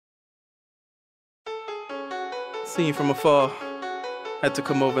Seen you from afar. Had to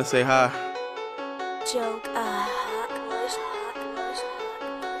come over and say hi. Joke,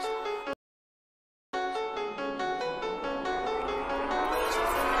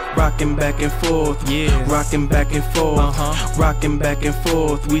 Rockin' back and forth, yeah. Rockin' back and forth, rockin' back and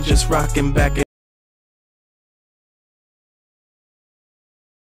forth. We just rockin' back and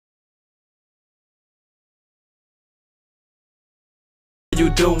you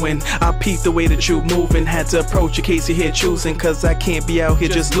doing? I peeped the way that you moving. Had to approach your case you here choosing, cause I can't be out here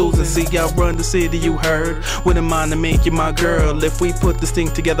just losing. See, y'all run the city, you heard. Wouldn't mind to make you my girl. If we put this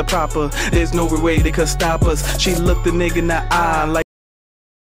thing together proper, there's no way they could stop us. She looked the nigga in the eye like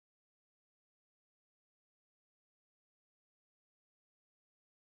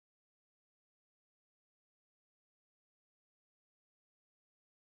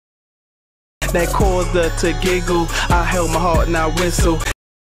that caused her to giggle. I held my heart and I whistle.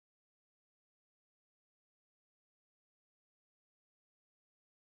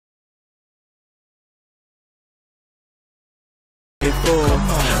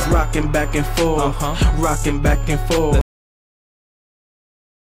 Rockin' back and forth, rockin' back and forth.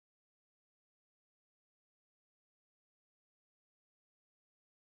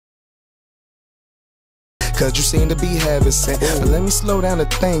 Cause you seem to be having sense. But let me slow down to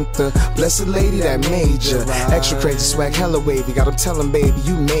thank the blessed lady that made ya. Extra crazy swag, hella wavy. Got them telling baby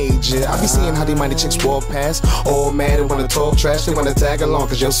you made ya. I be seeing how these mighty chicks walk past, all mad and wanna talk trash. They wanna tag along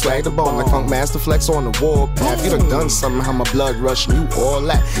cause your swag the bomb like Funk Master Flex on the warpath. You done something, how my blood rushing. You all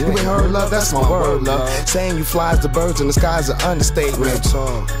that. You ain't heard love, that's my word love. Saying you fly as the birds in the sky's an understatement.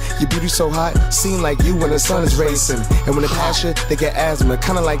 Your beauty so hot, seem like you when the sun is racing. And when they pass you, they get asthma.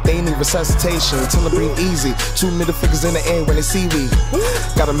 Kinda like they need resuscitation. Tell them breathe easy. 2 middle fingers in the air when they see we.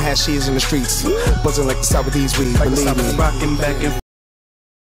 Got them hashies in the streets, buzzing like the Southeast weed. Believe me. Rockin' back and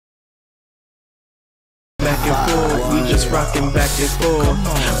forth, we just rockin' back and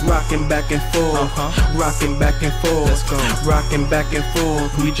forth, rockin' back and forth, rockin' back and forth, rockin' back and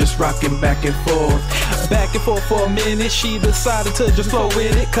forth, we just rockin' back and forth. Back and forth for a minute, she decided to just flow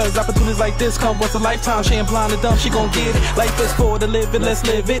with it. Cause opportunities like this come once a lifetime. She ain't blind and dumb, she gon' get it. Life is for the living, let's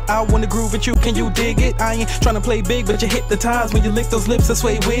live it. I wanna groove with you, can you dig it? I ain't tryna play big, but you hypnotize when you lick those lips and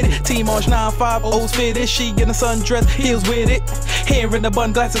sway with it. T-March 950's fitted, she in a sundress, heels with it. Hair in the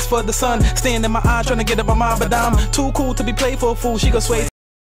bun, glasses for the sun. Stand in my eye, tryna get up my mind, but I'm too cool to be played for a fool. She gon' sway.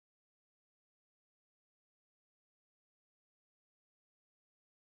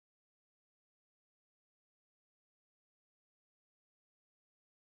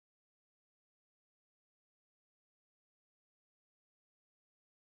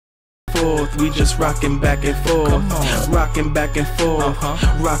 We just rockin' back and forth, rockin' back and forth,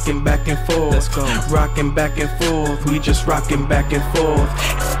 rockin' back and forth, rockin' back and forth. We just rockin' back and forth.